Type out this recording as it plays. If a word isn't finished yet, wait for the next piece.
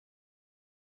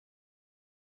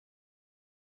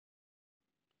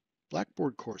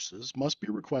Blackboard courses must be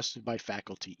requested by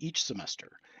faculty each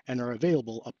semester and are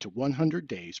available up to 100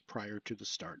 days prior to the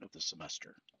start of the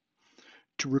semester.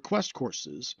 To request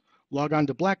courses, log on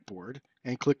to Blackboard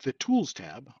and click the Tools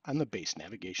tab on the base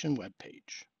navigation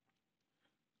webpage.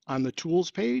 On the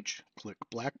Tools page, click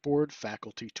Blackboard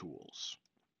Faculty Tools.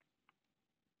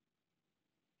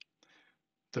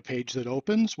 The page that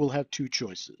opens will have two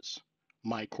choices,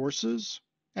 My Courses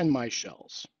and My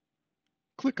Shells.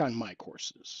 Click on My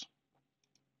Courses.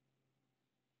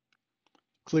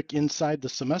 Click inside the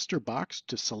semester box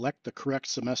to select the correct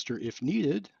semester if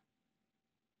needed,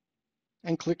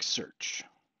 and click Search.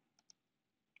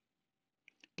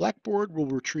 Blackboard will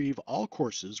retrieve all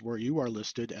courses where you are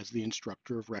listed as the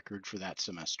instructor of record for that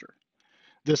semester.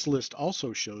 This list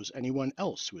also shows anyone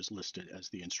else who is listed as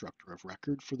the instructor of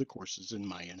record for the courses in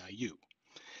My NIU.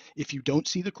 If you don't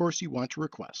see the course you want to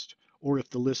request, or if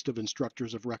the list of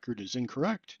instructors of record is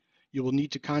incorrect, you will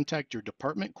need to contact your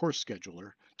department course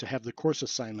scheduler to have the course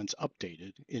assignments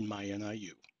updated in My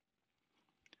NIU.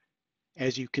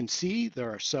 As you can see,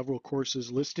 there are several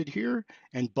courses listed here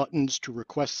and buttons to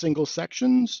request single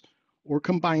sections or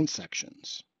combined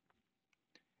sections.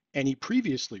 Any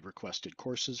previously requested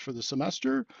courses for the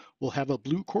semester will have a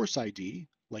blue course ID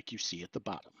like you see at the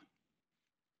bottom.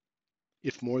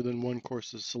 If more than one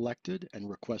course is selected and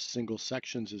request single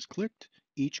sections is clicked,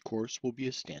 each course will be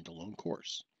a standalone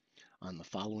course. On the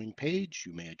following page,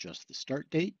 you may adjust the start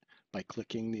date by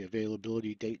clicking the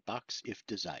availability date box if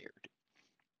desired.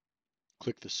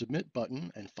 Click the Submit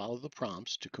button and follow the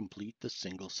prompts to complete the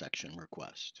single section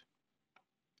request.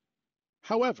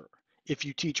 However, if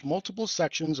you teach multiple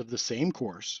sections of the same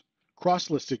course,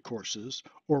 cross-listed courses,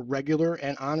 or regular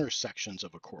and honors sections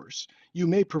of a course, you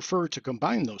may prefer to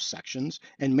combine those sections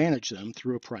and manage them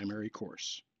through a primary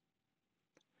course.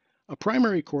 A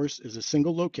primary course is a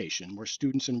single location where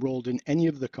students enrolled in any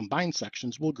of the combined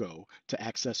sections will go to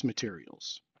access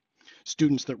materials.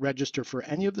 Students that register for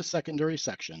any of the secondary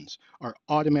sections are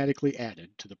automatically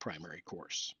added to the primary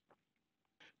course.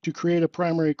 To create a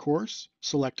primary course,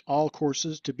 select all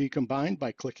courses to be combined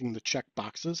by clicking the check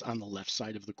boxes on the left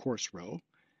side of the course row,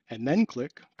 and then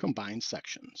click Combine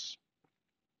Sections.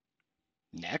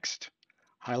 Next,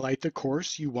 highlight the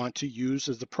course you want to use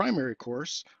as the primary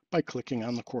course by clicking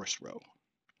on the course row.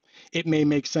 It may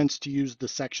make sense to use the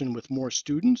section with more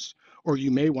students, or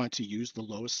you may want to use the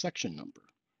lowest section number.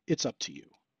 It's up to you.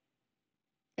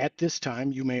 At this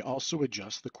time, you may also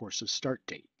adjust the course's start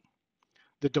date.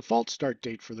 The default start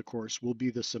date for the course will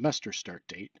be the semester start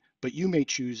date, but you may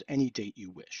choose any date you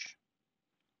wish.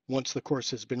 Once the course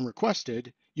has been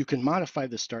requested, you can modify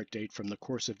the start date from the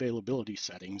course availability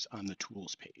settings on the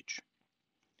Tools page.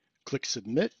 Click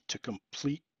Submit to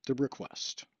complete the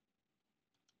request.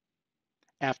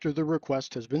 After the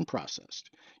request has been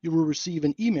processed, you will receive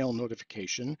an email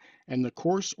notification and the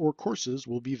course or courses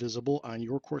will be visible on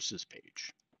your courses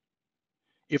page.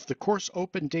 If the course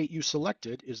open date you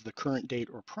selected is the current date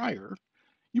or prior,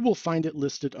 you will find it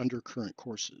listed under Current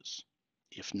Courses.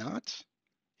 If not,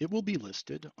 it will be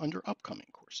listed under Upcoming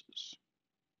Courses.